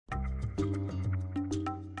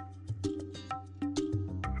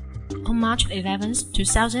On March 11,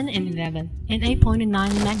 2011, an 8.9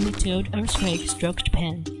 magnitude earthquake struck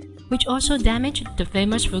Japan, which also damaged the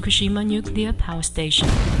famous Fukushima nuclear power station.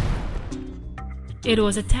 It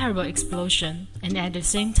was a terrible explosion, and at the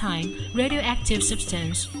same time, radioactive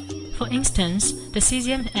substance, for instance, the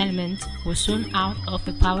cesium element, was thrown out of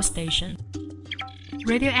the power station.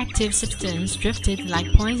 Radioactive substance drifted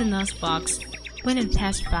like poisonous bugs when it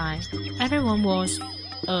passed by. Everyone was,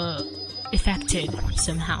 affected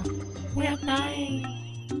somehow. We are dying.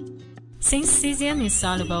 Since cesium is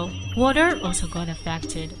soluble, water also got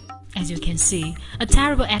affected. As you can see, a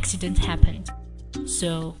terrible accident happened.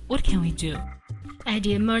 So, what can we do? At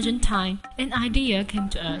the emergent time, an idea came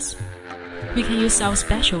to us. We can use our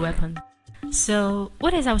special weapon. So,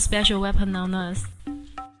 what is our special weapon on Earth?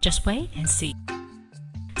 Just wait and see.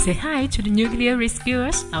 Say hi to the Nuclear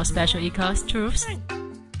Rescuers, our special ECOS troops.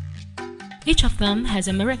 Each of them has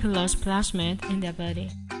a miraculous plasmid in their body.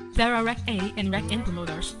 There are RAC A and RAC N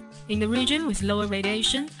promoters. In the region with lower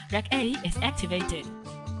radiation, RAC A is activated,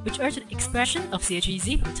 which urges the expression of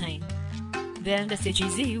CHEZ protein. Then the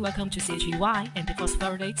CHEZ will come to CHEY and be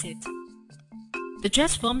phosphorylated. The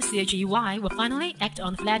jets from CHEY will finally act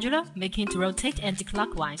on the flagella, making it rotate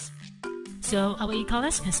anti-clockwise. So our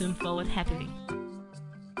e-collars can swim forward happily.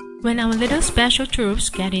 When our little special troops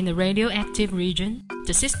get in the radioactive region,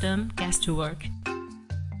 the system gets to work.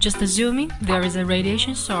 Just assuming there is a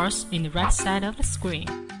radiation source in the right side of the screen.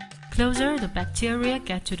 Closer the bacteria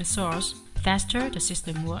get to the source, faster the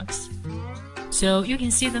system works. So you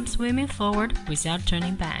can see them swimming forward without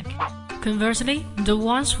turning back. Conversely, the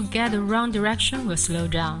ones who get the wrong direction will slow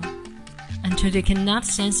down until they cannot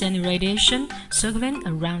sense any radiation circling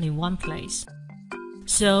around in one place.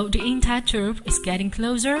 So the entire troop is getting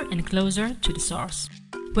closer and closer to the source.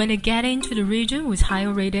 When they get into the region with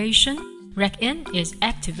higher radiation, RAC N is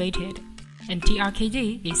activated and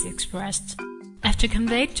TRKD is expressed. After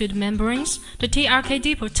conveyed to the membranes, the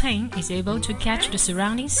TRKD protein is able to catch the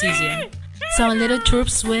surrounding cesium. So our little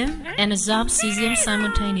troops swim and absorb cesium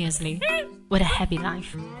simultaneously. What a happy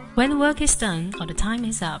life! When the work is done or the time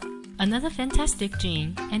is up, another fantastic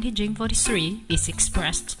gene, antigen 43, is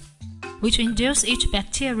expressed, which induces each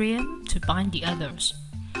bacterium to bind the others.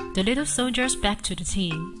 The little soldiers back to the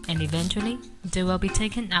team, and eventually they will be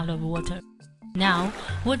taken out of water. Now,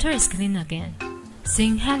 water is clean again.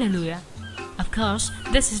 Sing hallelujah! Of course,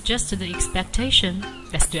 this is just the expectation.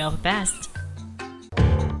 Let's do our best.